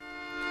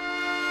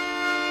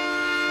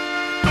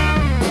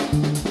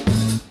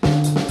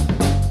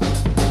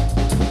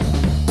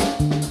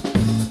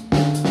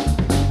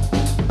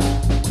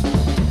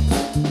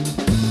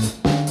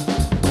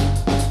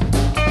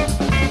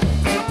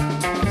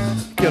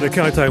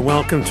Kia ora koutou,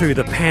 welcome to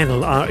the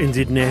panel,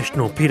 RNZ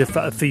National. Peter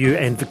Fa'afiu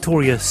and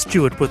Victoria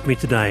Stewart with me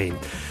today.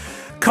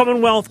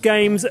 Commonwealth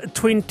Games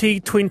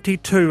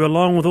 2022,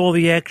 along with all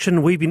the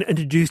action, we've been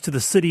introduced to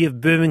the city of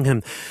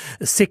Birmingham,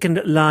 the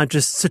second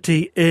largest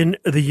city in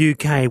the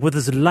UK, with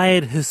its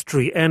layered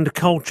history and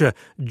culture.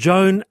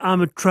 Joan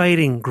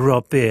Armatrading grew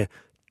up there.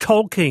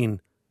 Tolkien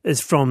is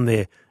from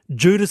there.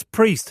 Judas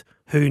Priest,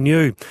 who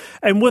knew?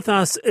 And with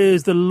us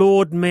is the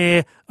Lord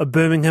Mayor of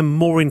Birmingham,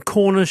 Maureen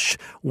Cornish.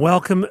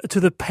 Welcome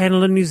to the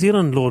panel in New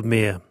Zealand, Lord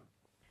Mayor.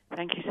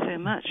 Thank you so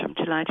much. I'm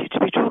delighted to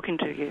be talking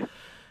to you.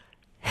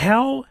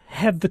 How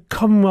have the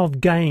Commonwealth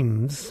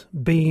Games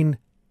been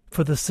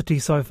for the city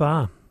so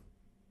far?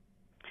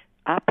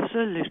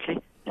 Absolutely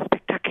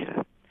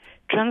spectacular,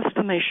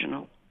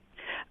 transformational.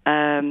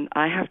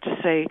 I have to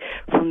say,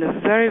 from the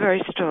very,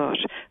 very start,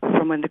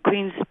 from when the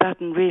Queen's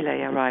Baton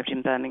Relay arrived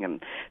in Birmingham,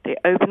 the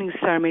opening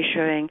ceremony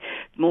showing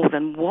more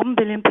than 1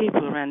 billion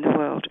people around the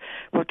world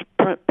what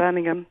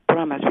Birmingham,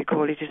 as we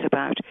call it, is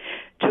about,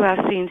 to our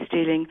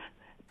scene-stealing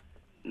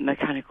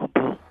mechanical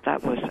bull.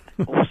 That was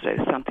also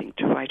something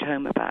to write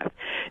home about.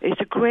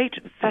 It's a great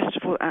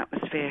festival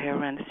atmosphere here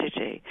around the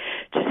city.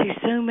 To see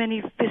so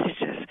many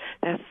visitors,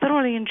 they're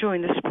thoroughly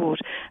enjoying the sport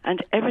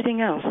and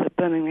everything else that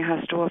Birmingham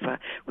has to offer,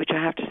 which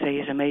I have to say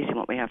is amazing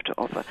what we have to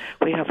offer.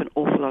 We have an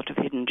awful lot of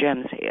hidden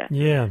gems here.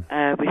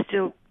 Yeah.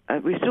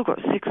 We've still got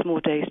 6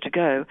 more days to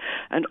go,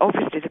 and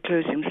obviously the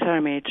closing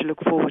ceremony to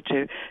look forward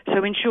to.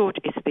 So in short,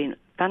 it's been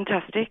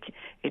fantastic.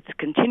 It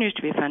continues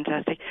to be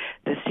fantastic.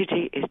 The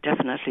city is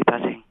definitely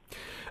buzzing.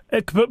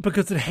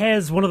 Because it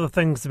has, one of the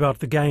things about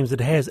the Games, it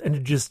has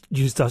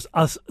introduced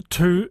us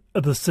to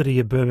the city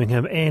of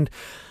Birmingham, and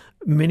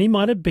many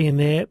might have been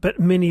there, but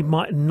many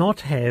might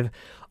not have.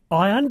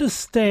 I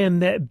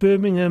understand that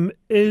Birmingham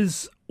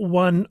is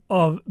one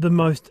of the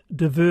most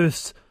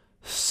diverse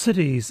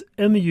cities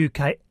in the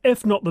UK,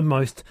 if not the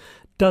most.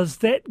 Does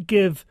that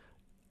give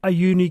a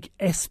unique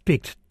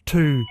aspect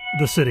to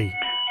the city?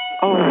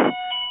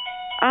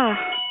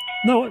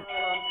 No,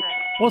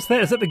 what's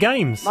that? Is it the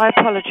Games? My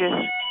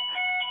apologies.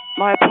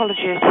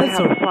 We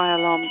have a fire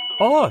alarm.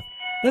 Oh,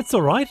 that's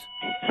all right.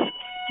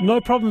 No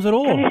problems at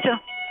all. Can you still...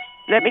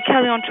 Let me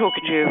carry on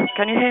talking to you.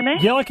 Can you hear me?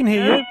 Yeah, I can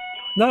hear you.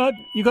 No,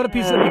 you got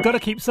to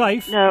keep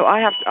safe. No,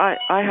 I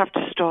have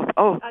to stop.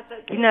 Oh,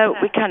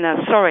 we can now.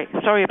 Sorry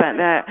about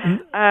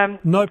that.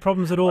 No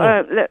problems at all.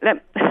 I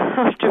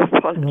do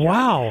apologize.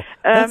 Wow,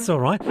 that's all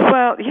right.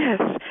 Well,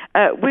 yes,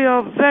 we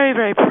are very,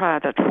 very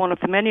proud that one of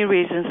the many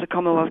reasons the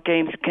Commonwealth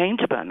Games came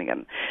to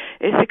Birmingham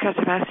is because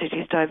of our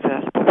city's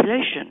diverse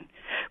population,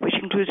 which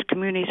includes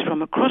communities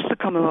from across the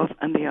Commonwealth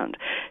and beyond.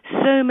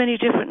 So many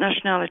different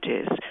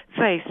nationalities,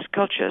 faiths,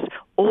 cultures,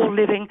 all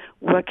living,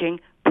 working,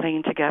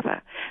 playing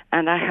together.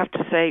 And I have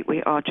to say,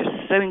 we are just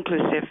so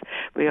inclusive.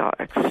 We are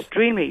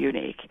extremely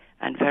unique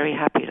and very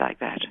happy like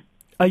that.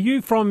 Are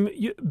you from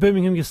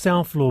Birmingham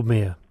yourself, Lord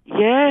Mayor?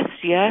 Yes.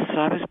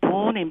 I was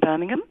born in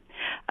Birmingham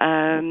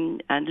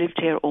and lived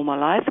here all my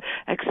life,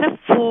 except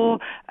for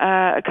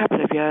a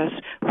couple of years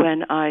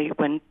when I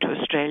went to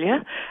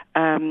Australia,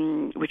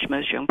 which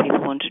most young people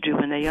want to do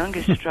when they're young,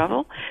 is to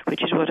travel,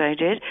 which is what I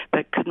did,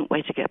 but couldn't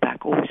wait to get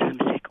back. Always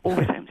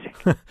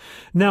homesick.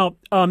 Now,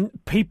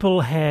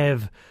 people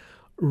have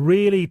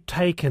really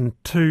taken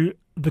to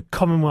the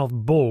Commonwealth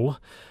Bull.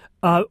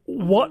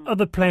 What are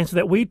the plans for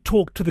that? We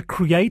talked to the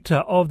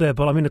creator of that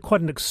bull. I mean,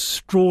 quite an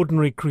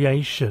extraordinary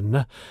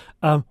creation.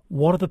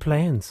 What are the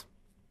plans?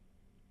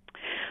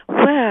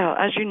 Well,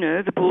 as you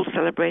know, the bull's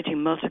celebrating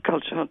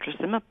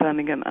multiculturalism of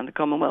Birmingham and the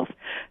Commonwealth,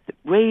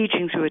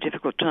 raging through a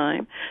difficult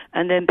time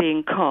and then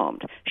being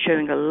calmed,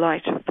 showing a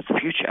light of the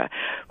future.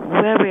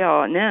 Where we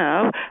are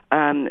now,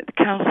 the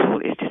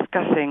Council is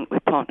discussing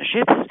with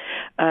partnerships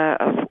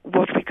of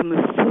what we can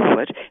move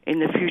forward in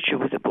the future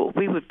with the bull.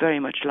 We would very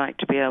much like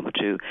to be able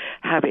to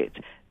have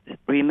it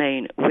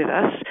remain with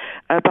us.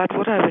 But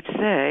what I would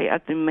say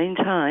at the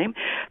meantime,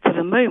 for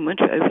the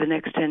moment, over the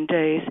next 10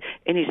 days,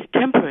 in its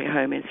temporary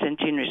home in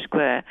Centenary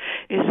Square,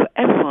 is for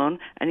everyone,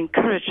 and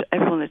encourage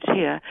everyone that's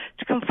here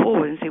to come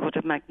forward and see what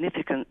a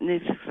magnificent,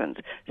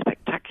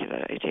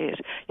 spectacular it is.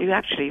 You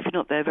actually, if you're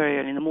not there very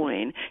early in the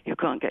morning, you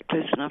can't get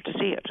close enough to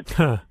see it.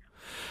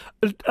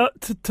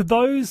 To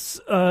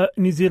those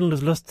New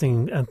Zealanders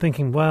listening and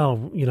thinking, well,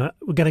 we're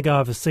going to go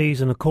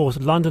overseas, and of course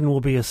London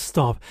will be a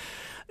stop.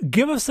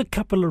 Give us a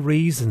couple of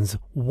reasons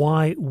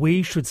why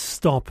we should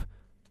stop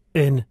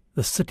in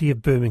the city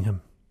of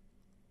Birmingham.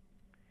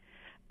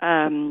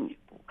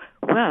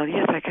 Well,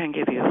 yes, I can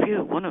give you a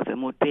few. One of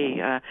them would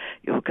be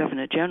your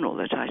Governor-General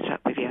that I sat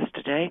with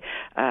yesterday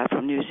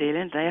from New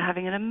Zealand. They are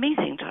having an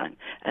amazing time.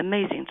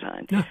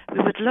 Yeah.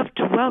 We would love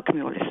to welcome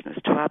your listeners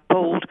to our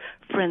bold,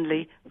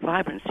 friendly,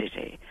 vibrant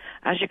city.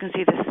 As you can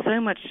see, there's so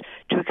much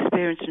to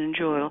experience and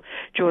enjoy.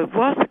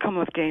 Whilst the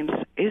Commonwealth Games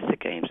is the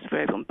Games for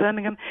everyone,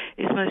 Birmingham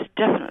is most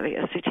definitely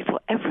a city for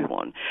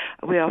everyone.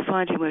 We are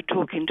finding we're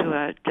talking to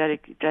our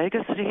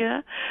delegates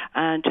here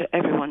and to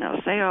everyone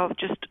else. They are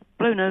just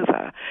blown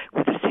over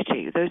with the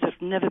city. Those that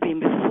have never been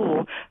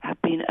before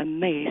have been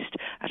amazed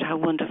at how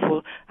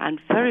wonderful and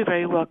very,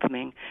 very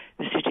welcoming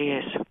the city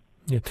is.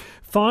 Yeah.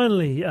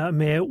 Finally,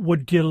 Mayor,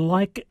 would you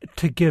like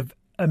to give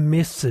a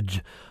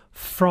message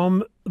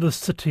from the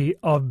city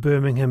of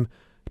Birmingham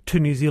to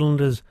New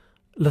Zealanders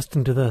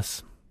listening to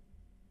this?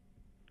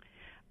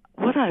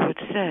 What I would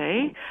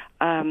say,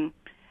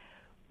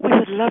 we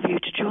would love you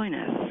to join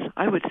us.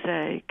 I would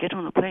say get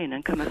on a plane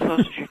and come as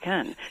fast as you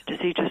can to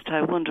see just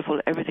how wonderful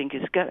everything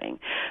is going.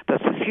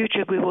 But for the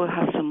future, we will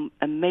have some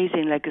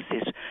amazing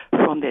legacies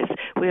from this.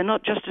 We are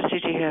not just a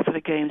city here for the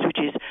games, which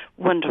is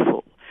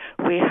wonderful.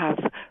 We have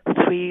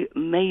 3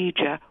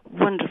 major,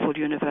 wonderful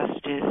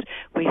universities.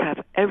 We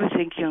have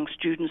everything young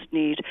students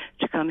need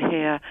to come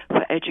here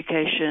for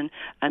education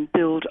and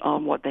build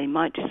on what they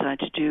might decide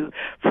to do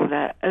for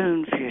their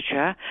own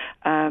future.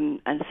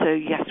 And so,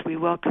 yes, we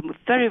welcome,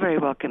 very, very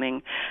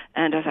welcoming.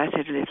 And as I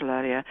said a little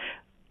earlier,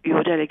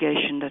 your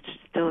delegation that's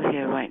still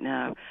here right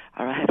now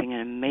are having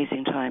an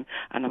amazing time,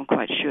 and I'm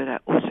quite sure they're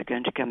also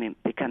going to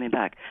be coming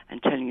back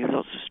and telling you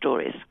lots of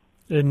stories.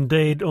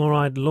 Indeed. All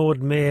right,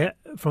 Lord Mayor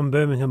from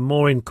Birmingham,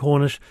 Maureen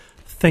Cornish,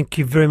 thank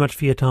you very much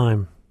for your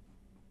time.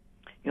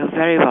 You're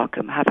very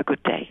welcome. Have a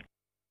good day.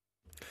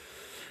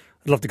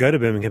 I'd love to go to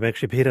Birmingham,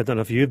 actually, Peter. I don't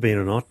know if you've been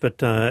or not,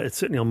 but it's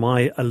certainly on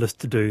my list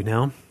to do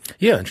now.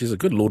 Yeah, and she's a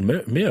good Lord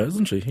Mayor,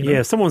 isn't she? You know?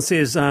 Yeah, someone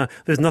says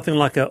there's nothing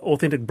like an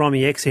authentic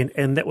Brummy accent,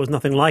 and that was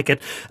nothing like it.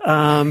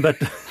 But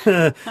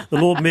the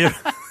Lord Mayor...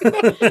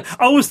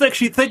 I was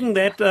actually thinking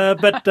that,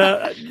 but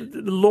the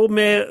Lord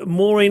Mayor,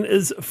 Maureen,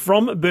 is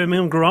from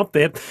Birmingham, grew up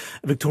there.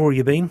 Victoria,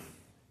 you been?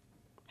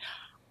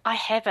 I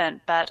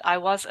haven't, but I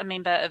was a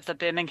member of the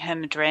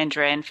Birmingham Duran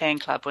Duran fan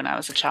club when I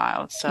was a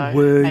child, so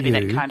maybe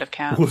that kind of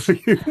counts. Were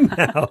you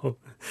now?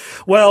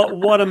 Well,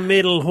 what a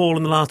medal haul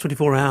in the last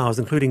 24 hours,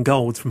 including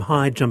golds from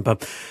high jumper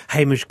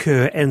Hamish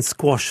Kerr and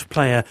squash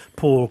player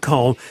Paul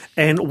Cole,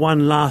 and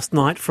one last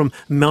night from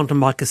mountain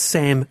biker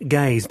Sam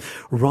Gaze.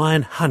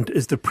 Ryan Hunt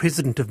is the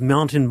president of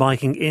Mountain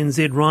Biking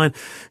NZ. Ryan,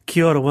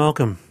 kia ora,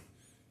 welcome.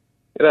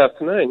 Good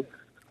afternoon.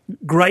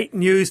 Great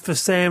news for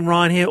Sam.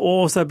 Ryan here,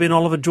 also Ben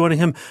Oliver joining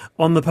him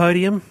on the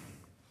podium.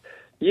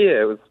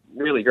 Yeah, it was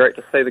really great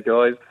to see the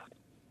guys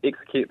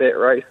execute that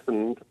race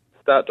and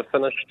start to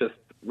finish, just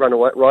run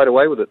away right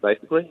away with it,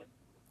 basically.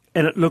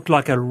 And it looked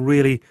like a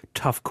really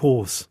tough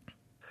course.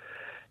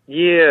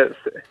 Yeah,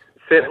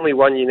 certainly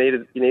one you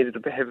needed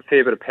to have a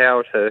fair bit of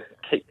power to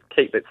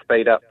keep that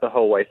speed up the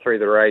whole way through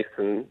the race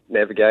and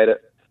navigate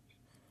it.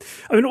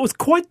 I mean, it was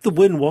quite the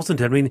win, wasn't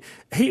it? I mean,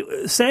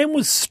 Sam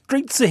was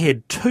streets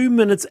ahead, 2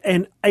 minutes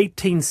and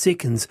 18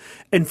 seconds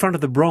in front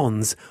of the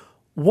bronze.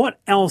 What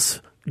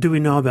else do we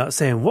know about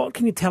Sam? What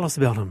can you tell us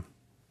about him?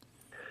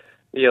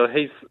 Yeah,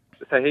 he's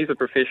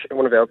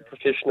one of our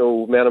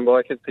professional mountain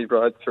bikers. He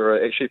rides for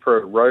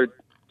a road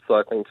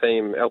cycling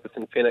team,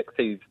 Alpecin Fenix.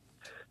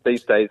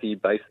 These days he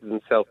bases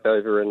himself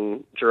over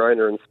in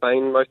Girona in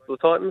Spain most of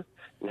the time,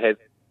 and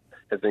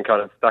has been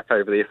kind of stuck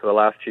over there for the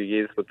last few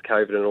years with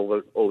COVID and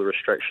all the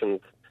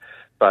restrictions.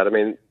 But I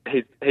mean,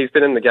 he's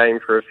been in the game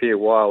for a fair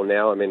while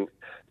now. I mean,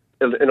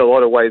 in a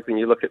lot of ways, when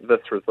you look at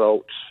this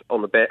result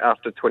on the back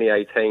after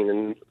 2018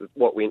 and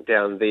what went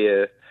down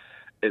there,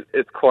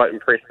 it's quite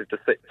impressive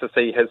to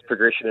see his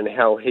progression and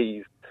how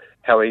he's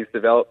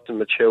developed and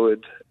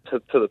matured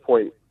to the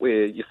point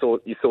where you saw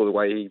the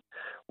way he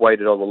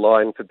waited on the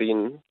line for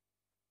Ben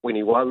when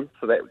he won.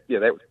 So that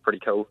was pretty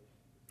cool.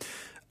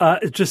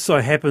 It just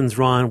so happens,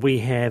 Ryan, we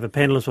have a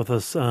panellist with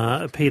us,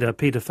 Peter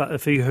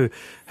Fa'afiu,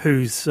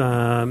 whose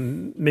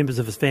members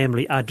of his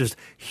family are just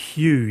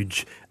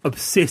huge,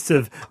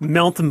 obsessive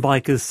mountain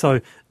bikers.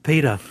 So,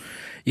 Peter...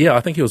 Yeah,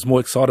 I think he was more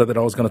excited that I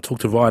was going to talk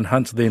to Ryan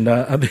Hunt than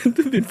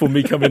for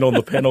me coming on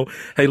the panel.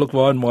 Hey, look,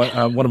 Ryan,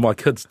 one of my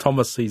kids,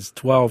 Thomas, he's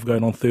 12,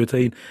 going on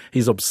 13.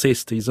 He's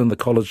obsessed. He's in the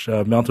college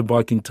mountain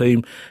biking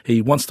team.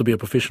 He wants to be a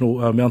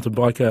professional mountain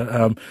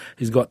biker.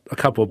 He's got a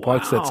couple of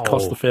bikes that's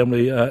cost the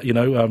family,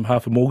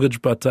 half a mortgage.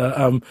 But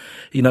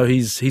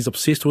he's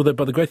obsessed with it.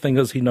 But the great thing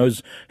is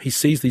he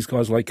sees these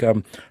guys like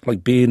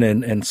Ben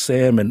and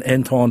Sam and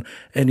Anton,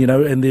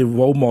 and they're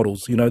role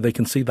models. They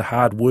can see the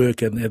hard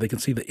work and they can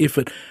see the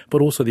effort, but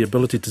also the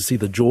ability to see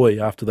the joy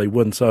after they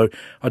win. So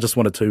I just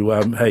wanted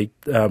to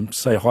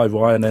say hi,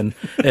 Ryan,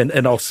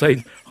 and I'll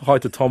say hi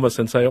to Thomas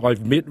and say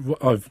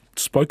I've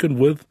spoken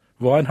with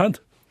Ryan Hunt.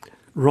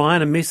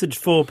 Ryan, a message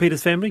for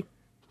Peter's family?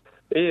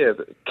 Yeah,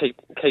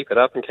 keep it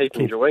up and keep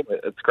enjoying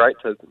it. It's great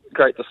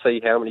to see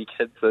how many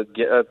kids are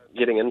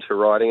getting into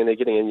riding, and they're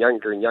getting in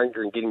younger and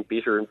younger and getting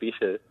better and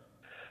better.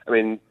 I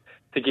mean,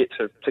 to get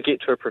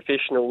to a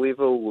professional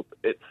level,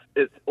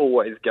 it's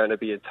always going to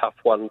be a tough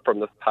one from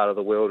this part of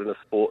the world in a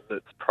sport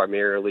that's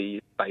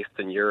primarily based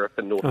in Europe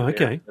and North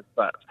America. Okay.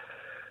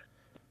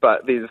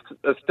 But you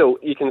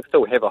can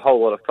still have a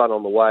whole lot of fun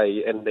on the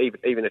way, and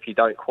even if you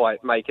don't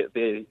quite make it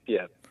there,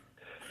 yeah,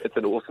 it's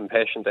an awesome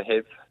passion to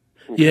have.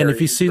 Yeah, and if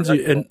he sends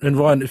you, and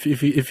Ryan, if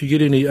you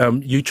get any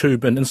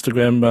YouTube and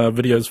Instagram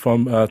videos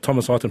from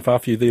Thomas Aitan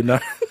Fafiu, then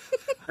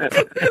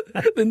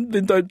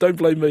then don't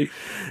blame me.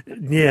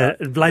 Yeah,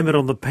 blame it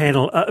on the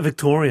panel.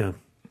 Victoria.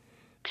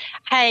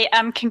 Hey,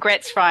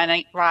 congrats,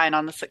 Ryan,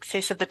 on the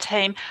success of the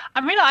team.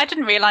 I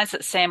didn't realise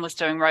that Sam was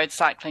doing road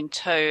cycling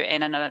too,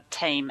 and in a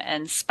team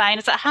in Spain.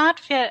 Is it hard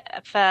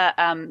for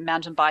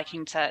mountain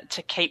biking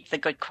to keep the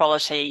good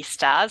quality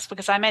stars?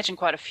 Because I imagine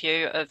quite a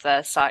few of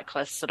the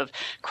cyclists sort of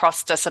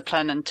cross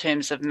discipline in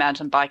terms of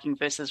mountain biking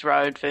versus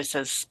road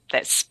versus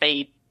that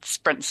speed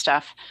sprint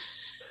stuff.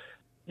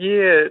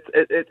 Yeah,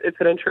 it's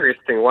an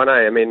interesting one,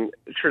 eh? I mean,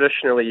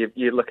 traditionally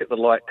you look at the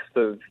likes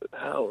of,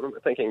 what am I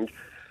thinking,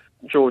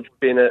 George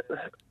Bennett,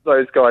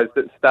 those guys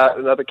that start,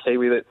 another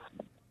Kiwi that's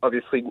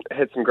obviously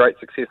had some great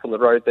success on the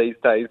road these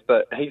days,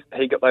 but a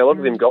lot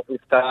of them got their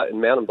start in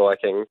mountain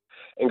biking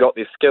and got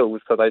their skills,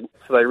 so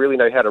they really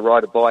know how to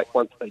ride a bike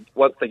once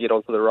they get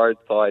onto the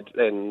roadside,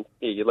 and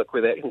you look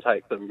where that can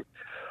take them.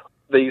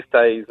 These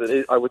days,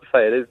 I would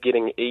say it is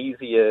getting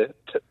easier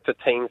for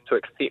teams to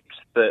accept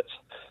that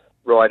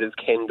riders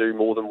can do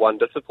more than one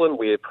discipline,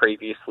 where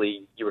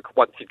previously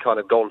once you'd kind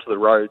of gone to the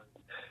road,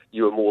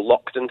 you were more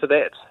locked into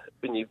that.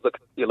 When you look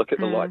at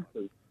the likes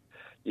of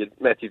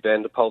Matthew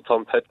Van der Poel,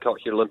 Tom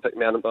Pidcock, your Olympic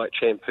mountain bike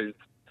champ who's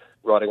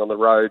riding on the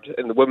road,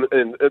 and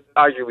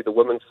arguably the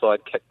women's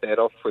side kicked that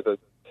off with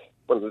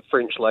one of the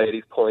French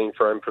ladies, Pauline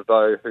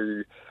Ferrand-Prévot,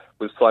 who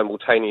was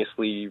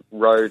simultaneously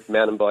road,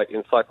 mountain bike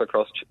and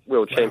cyclocross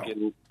world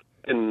champion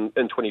in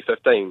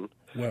 2015.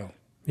 Wow.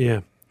 Yeah.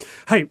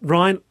 Hey,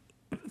 Ryan,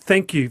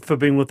 thank you for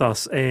being with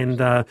us,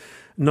 and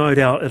no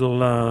doubt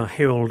it'll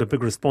herald a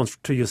big response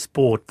to your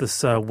sport,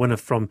 this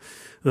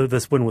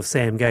win with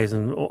Sam Gaze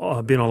and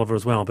Ben Oliver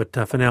as well. But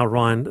for now,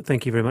 Ryan,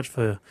 thank you very much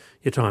for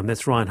your time.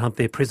 That's Ryan Hunt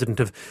there, President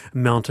of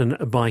Mountain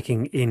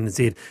Biking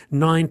NZ.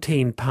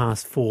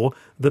 4:19,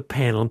 the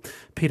panel,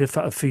 Peter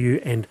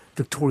Fa'afiu and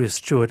Victoria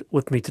Stewart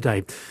with me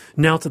today.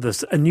 Now to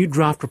this, a new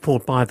draft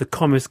report by the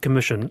Commerce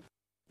Commission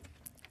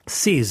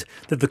says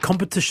that the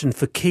competition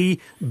for key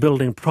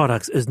building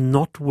products is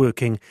not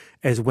working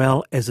as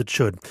well as it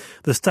should.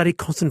 The study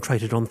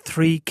concentrated on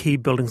 3 key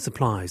building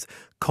supplies: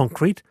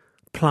 concrete,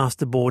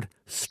 plasterboard,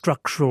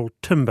 structural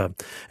timber.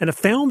 And it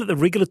found that the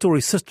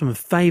regulatory system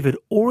favoured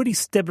already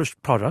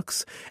established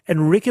products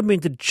and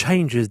recommended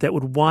changes that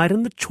would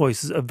widen the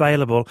choices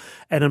available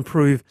and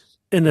improve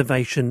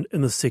innovation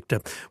in the sector.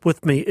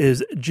 With me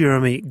is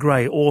Jeremy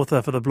Gray,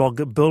 author for the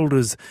blog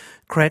Builders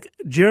Crack.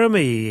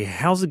 Jeremy,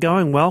 how's it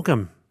going?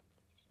 Welcome.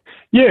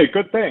 Yeah,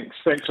 good, thanks.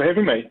 Thanks for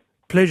having me.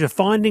 Pleasure.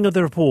 Finding of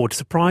the report,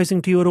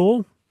 surprising to you at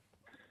all?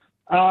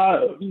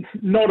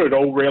 Not at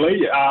all,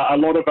 really. A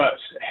lot of it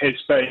has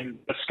been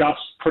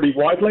discussed pretty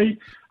widely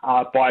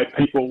by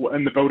people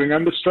in the building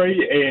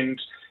industry, and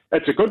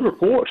it's a good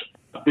report.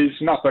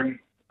 There's nothing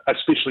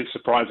especially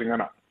surprising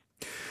in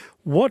it.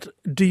 What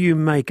do you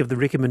make of the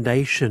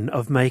recommendation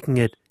of making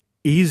it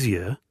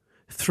easier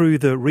through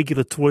the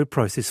regulatory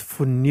process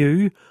for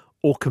new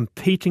or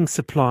competing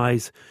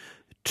supplies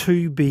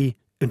to be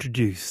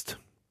introduced?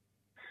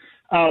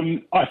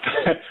 I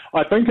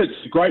think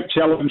it's a great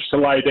challenge to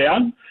lay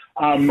down.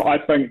 I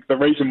think the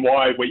reason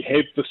why we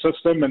have the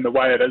system and the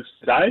way it is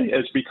today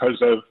is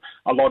because of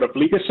a lot of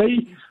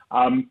legacy,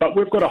 but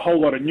we've got a whole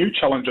lot of new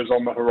challenges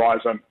on the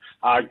horizon.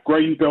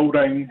 Green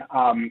building,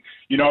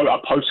 a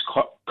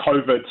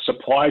post-COVID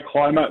supply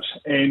climate,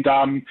 and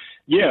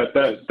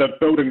the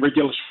building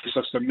regulatory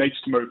system needs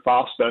to move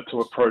faster to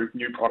approve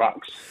new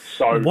products.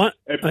 So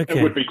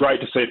it would be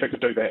great to see if it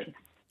could do that.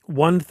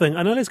 One thing,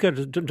 I know, let's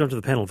jump to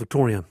the panel,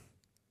 Victoria.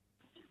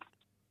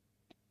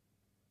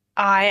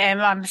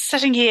 I'm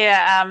sitting here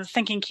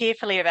thinking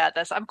carefully about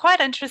this. I'm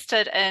quite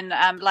interested in,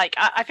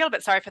 I feel a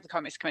bit sorry for the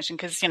Commerce Commission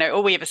because,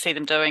 all we ever see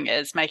them doing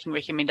is making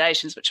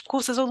recommendations, which of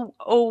course is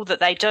all that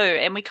they do.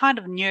 And we kind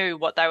of knew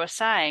what they were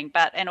saying,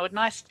 and it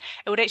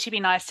would actually be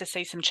nice to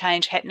see some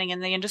change happening in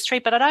the industry.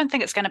 But I don't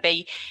think it's going to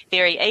be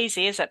very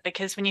easy, is it?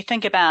 Because when you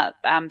think about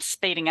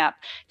speeding up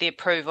the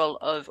approval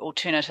of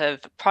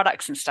alternative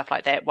products and stuff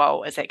like that,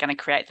 well, is that going to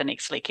create the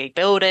next leaky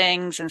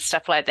buildings and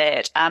stuff like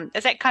that?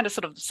 Is that kind of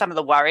sort of some of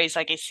the worries,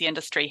 I guess, the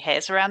industry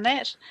has around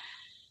that?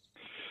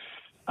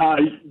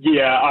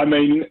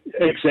 Exactly.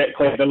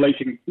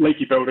 The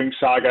leaky building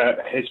saga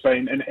has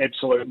been an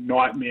absolute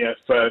nightmare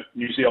for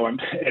New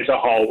Zealand as a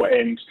whole,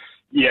 and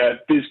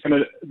there's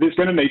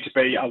going to need to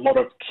be a lot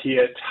of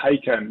care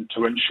taken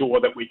to ensure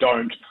that we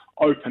don't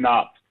open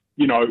up,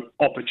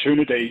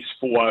 opportunities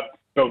for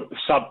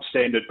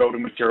substandard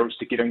building materials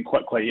to get in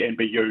quickly and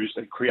be used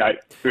and create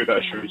further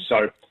issues.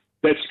 So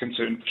that's a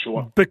concern for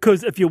sure.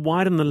 Because if you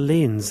widen the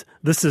lens,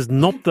 this is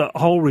not the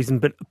whole reason,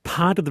 but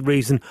part of the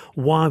reason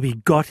why we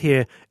got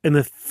here in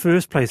the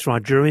first place,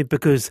 right, Jeremy?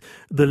 Because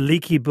the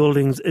leaky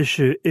buildings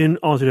issue in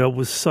Aotearoa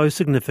was so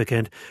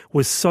significant,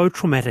 was so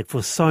traumatic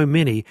for so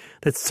many,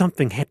 that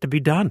something had to be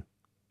done.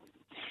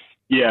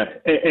 Yeah,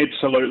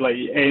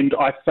 absolutely. And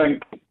I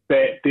think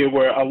that there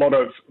were a lot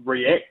of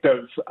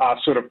reactive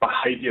sort of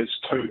behaviours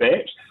to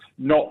that,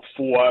 not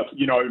for,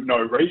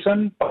 no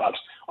reason, but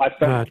I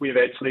think where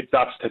that's left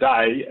us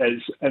today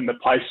is in the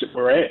place that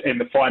we're at, and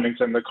the findings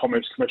in the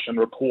Commerce Commission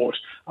report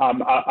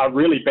are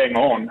really bang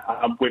on.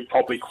 We've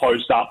probably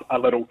closed up a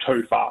little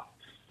too far.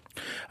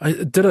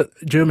 Peter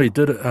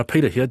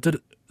here,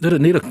 did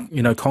it need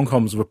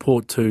ComCom's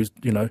report to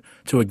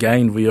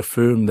again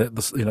reaffirm that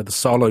the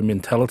silo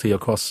mentality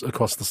across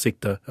the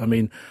sector? I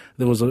mean,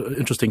 there was an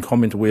interesting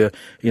comment where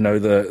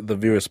the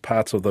various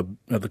parts of the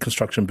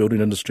construction building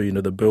industry,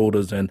 the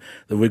builders and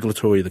the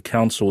regulatory, the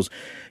councils,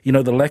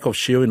 the lack of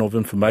sharing of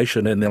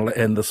information and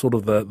the sort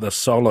of the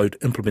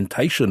siloed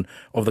implementation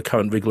of the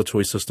current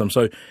regulatory system.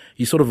 So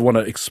you sort of want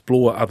to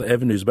explore other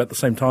avenues, but at the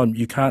same time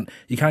you can't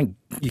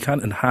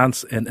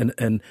enhance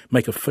and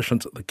make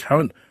efficient the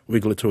current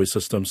regulatory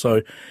system.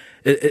 So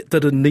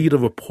did it need a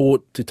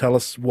report to tell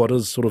us what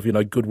is sort of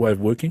a good way of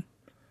working?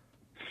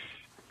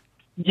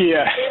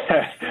 Yeah,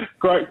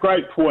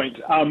 great point.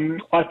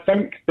 I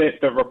think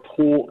that the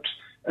report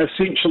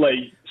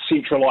essentially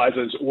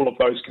centralises all of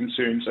those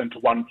concerns into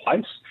one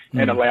place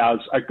and allows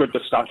a good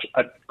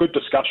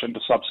discussion to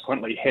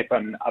subsequently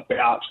happen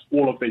about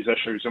all of these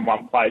issues in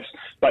one place.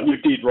 But you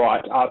did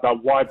right, they're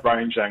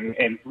wide-ranging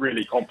and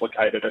really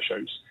complicated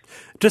issues.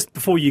 Just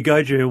before you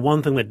go, Jerry,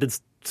 one thing that did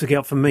stick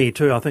out for me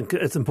too, I think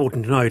it's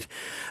important to note,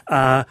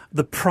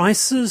 the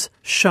prices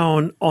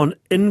shown on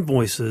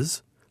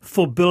invoices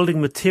for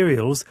building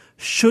materials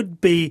should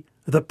be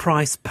the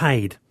price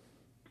paid.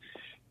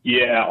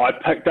 Yeah, I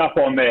picked up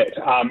on that,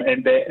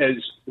 and that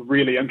is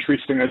really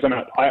interesting, isn't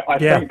it? I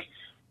think,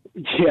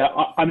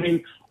 I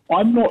mean,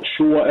 I'm not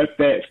sure if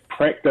that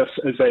practice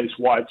is as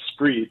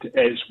widespread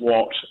as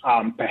what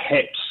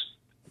perhaps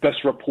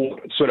this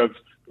report sort of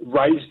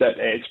raised it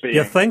as being.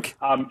 You think?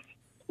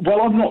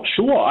 Well, I'm not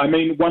sure. I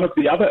mean, one of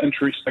the other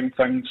interesting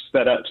things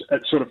that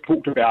it sort of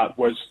talked about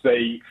was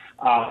these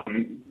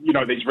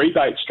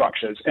rebate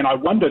structures, and I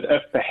wondered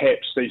if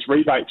perhaps these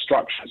rebate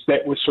structures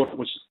that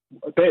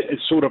is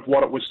sort of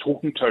what it was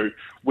talking to,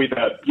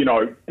 whether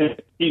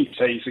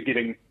entities are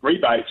getting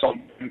rebates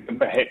on and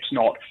perhaps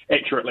not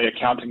accurately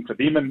accounting for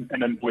them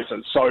in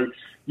invoices. So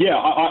yeah,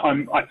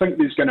 I think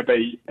there's going to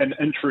be an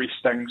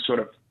interesting sort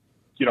of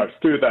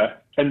further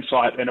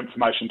insight and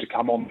information to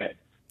come on that.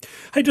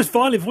 Hey, just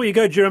finally, before you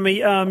go, Jeremy,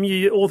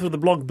 you author of the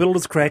blog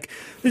Builders Crack,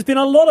 there's been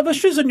a lot of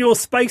issues in your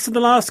space in the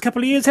last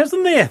couple of years,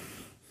 hasn't there?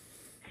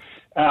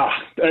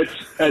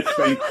 It's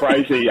been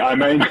crazy. I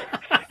mean,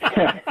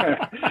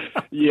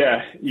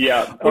 yeah.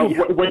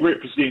 We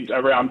represent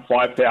around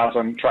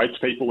 5,000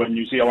 tradespeople in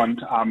New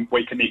Zealand.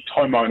 We connect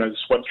homeowners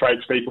with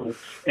tradespeople,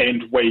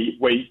 and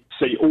we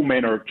see all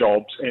manner of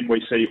jobs, and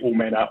we see all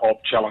manner of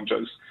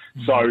challenges.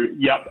 So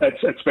yeah,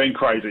 it's been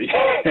crazy,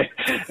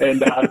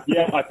 and I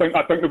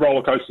think the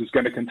roller coaster is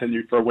going to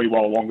continue for a wee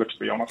while longer, to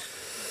be honest.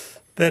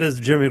 That is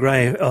Jeremy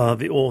Gray,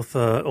 the author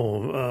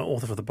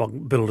of the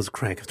blog Builders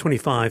Crack.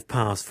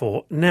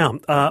 4:25.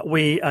 Now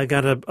we are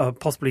going to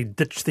possibly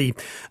ditch the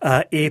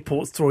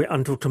airport story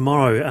until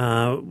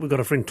tomorrow. We've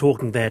got a friend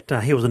talking that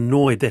he was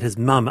annoyed that his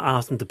mum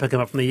asked him to pick him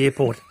up from the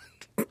airport.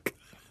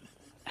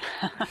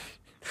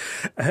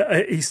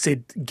 He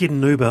said, "Get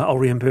an Uber, I'll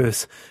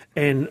reimburse."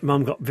 And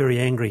Mum got very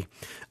angry.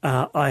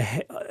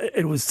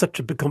 It was such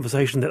a big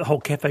conversation that the whole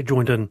cafe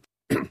joined in.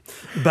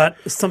 But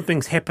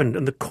something's happened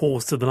in the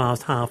course of the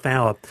last half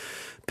hour.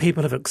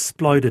 People have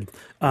exploded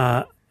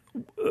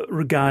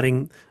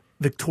regarding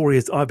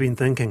Victoria's I've Been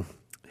Thinking.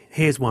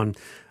 Here's one.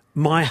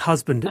 My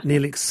husband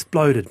nearly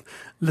exploded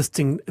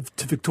listening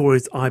to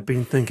Victoria's I've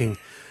Been Thinking.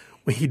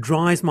 When he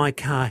drives my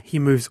car, he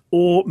moves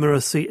all mirror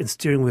seat and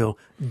steering wheel,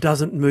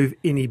 doesn't move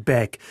any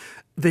back.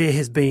 There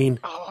has been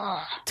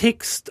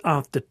text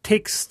after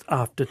text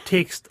after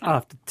text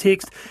after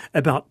text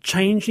about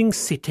changing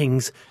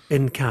settings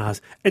in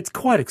cars. It's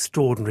quite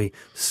extraordinary.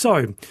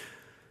 So,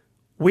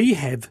 we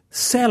have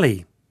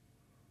Sally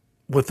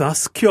with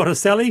us. Kia ora,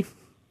 Sally.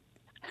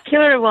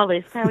 Kia ora,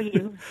 Wallace. How are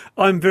you?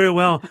 I'm very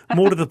well.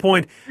 More to the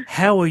point,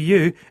 how are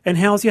you and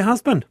how's your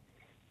husband?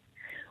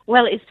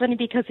 Well, it's funny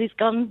because he's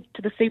gone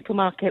to the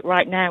supermarket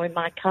right now in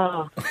my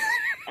car,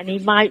 and he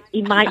might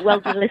well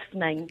be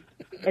listening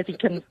as he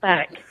comes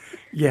back.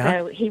 Yeah.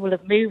 So he will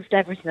have moved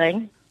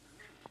everything,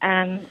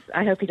 and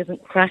I hope he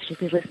doesn't crash if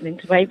he's listening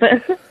to me.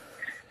 But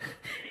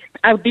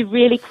I would be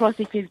really cross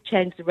if he's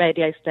changed the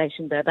radio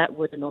station there. That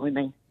would annoy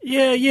me.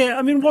 Yeah.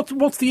 I mean,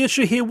 what's the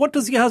issue here? What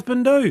does your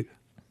husband do?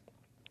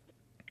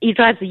 He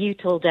drives a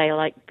ute all day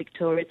like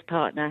Victoria's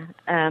partner,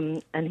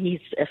 and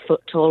he's a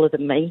foot taller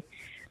than me.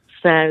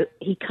 So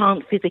he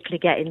can't physically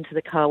get into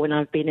the car when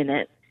I've been in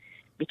it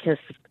because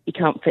he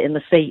can't fit in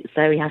the seat.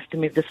 So he has to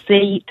move the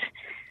seat.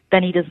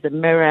 Then he does the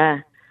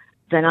mirror.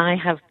 Then I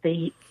have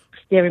the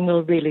steering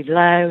wheel really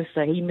low,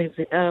 so he moves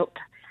it up.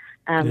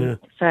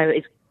 So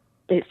it's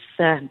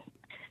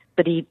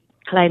but he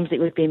claims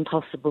it would be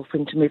impossible for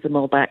him to move them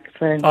all back.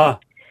 So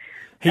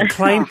he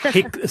claimed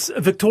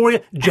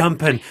Victoria,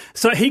 jump in.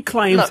 So he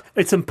claims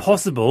it's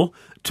impossible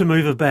to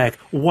move it back.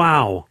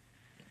 Wow.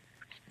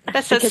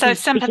 This is so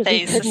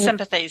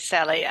sympathies,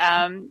 Sally.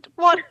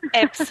 What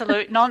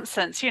absolute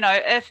nonsense.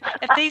 If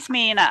these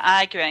men are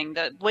arguing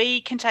that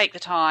we can take the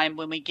time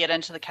when we get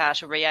into the car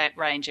to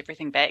rearrange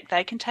everything back,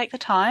 they can take the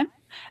time.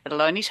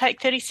 It'll only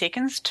take 30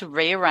 seconds to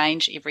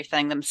rearrange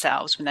everything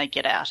themselves when they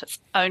get out. It's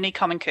only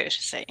common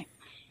courtesy.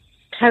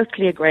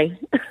 Totally agree.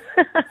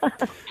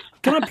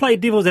 Can I play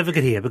devil's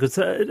advocate here? Because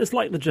it's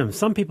like the gym.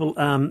 Some people,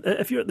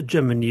 if you're at the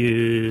gym and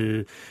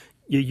you're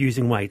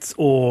using weights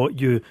or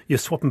you're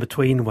swapping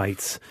between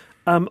weights,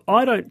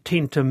 I don't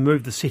tend to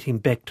move the setting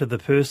back to the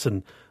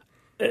person.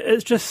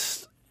 It's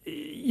just,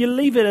 you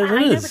leave it as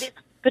it is.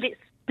 But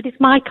it's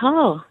my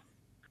car.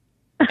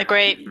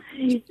 Agree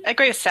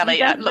with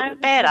Sally.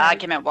 Look, bad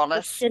argument,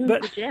 Wallace.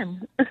 But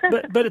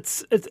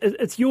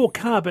it's your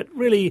car. But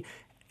really,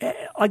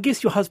 I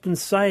guess your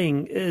husband's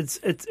saying it's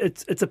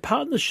a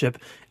partnership.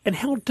 And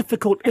how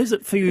difficult is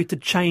it for you to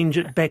change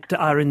it back to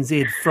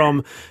RNZ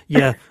from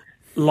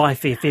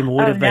Life FM or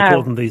whatever they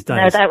call them these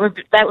days? No,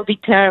 that would be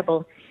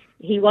terrible.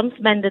 He once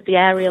mended the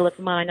aerial of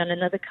mine on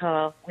another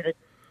car with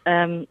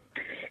a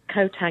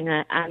coat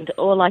hanger, and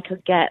all I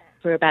could get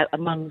for about a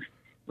month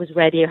was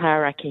radio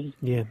hierarchy.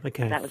 Yeah,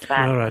 okay. That was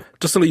bad. All right.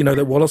 Just to let you know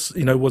that Wallace,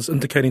 was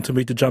indicating to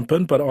me to jump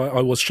in, but I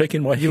was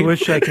shaking my head. You were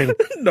shaking.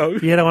 No.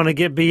 You don't want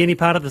to be any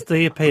part of this, do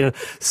you, Peter?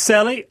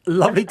 Sally,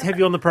 lovely to have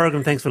you on the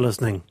program. Thanks for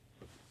listening.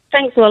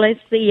 Thanks, Wallace.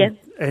 See you.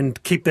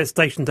 And keep that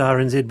station to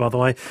RNZ, by the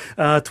way.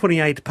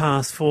 28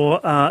 past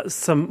 4.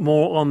 Some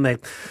more on that.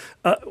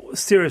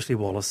 Seriously,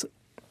 Wallace,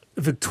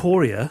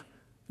 Victoria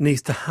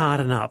needs to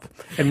harden up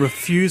and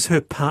refuse her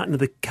partner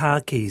the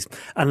car keys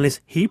unless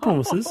he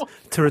promises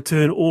to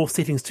return all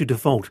settings to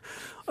default.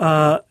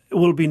 It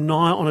will be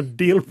nigh on a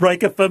deal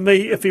breaker for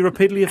me if he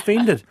repeatedly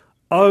offended.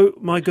 Oh,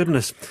 my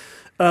goodness.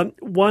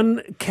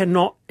 One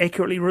cannot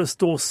accurately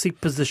restore seat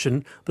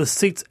position, the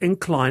seat's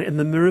incline, and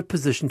the mirror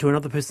position to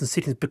another person's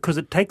settings because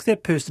it takes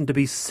that person to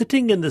be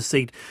sitting in the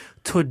seat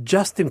to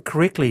adjust them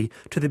correctly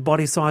to their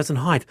body size and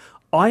height.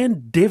 I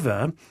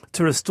endeavour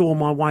to restore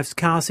my wife's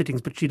car settings,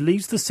 but she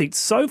leaves the seat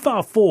so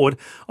far forward,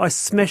 I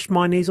smash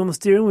my knees on the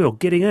steering wheel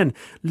getting in.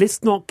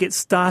 Let's not get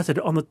started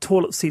on the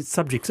toilet seat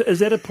subject. So is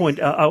that a point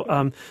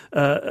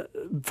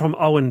from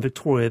Owen,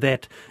 Victoria,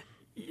 that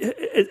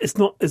it's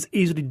not as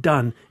easily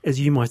done as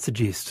you might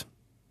suggest?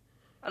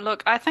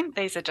 Look, I think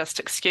these are just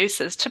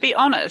excuses. To be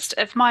honest,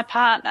 if my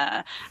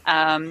partner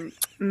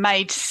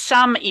made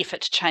some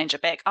effort to change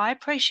it back, I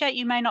appreciate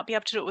you may not be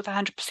able to do it with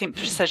 100%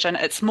 precision.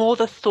 It's more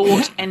the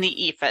thought and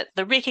the effort,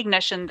 the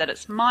recognition that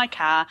it's my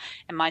car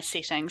and my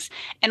settings.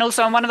 And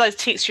also, in one of those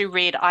texts you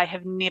read, I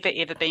have never,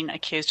 ever been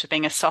accused of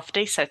being a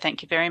softie, so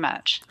thank you very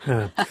much.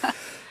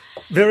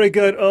 Very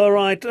good. All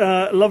right.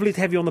 Lovely to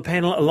have you on the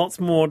panel.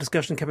 Lots more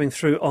discussion coming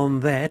through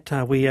on that.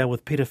 We are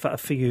with Peter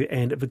Fa'awhiu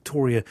and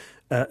Victoria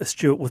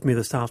Stewart with me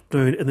this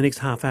afternoon. In the next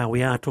half hour,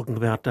 we are talking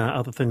about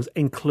other things,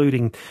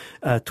 including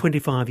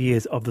 25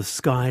 years of the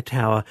Sky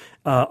Tower.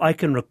 I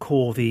can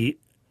recall the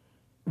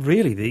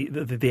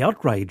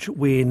outrage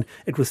when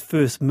it was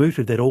first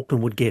mooted that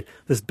Auckland would get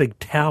this big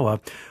tower.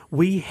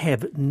 We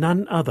have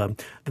none other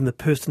than the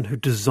person who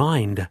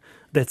designed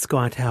that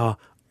Sky Tower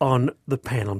on the panel.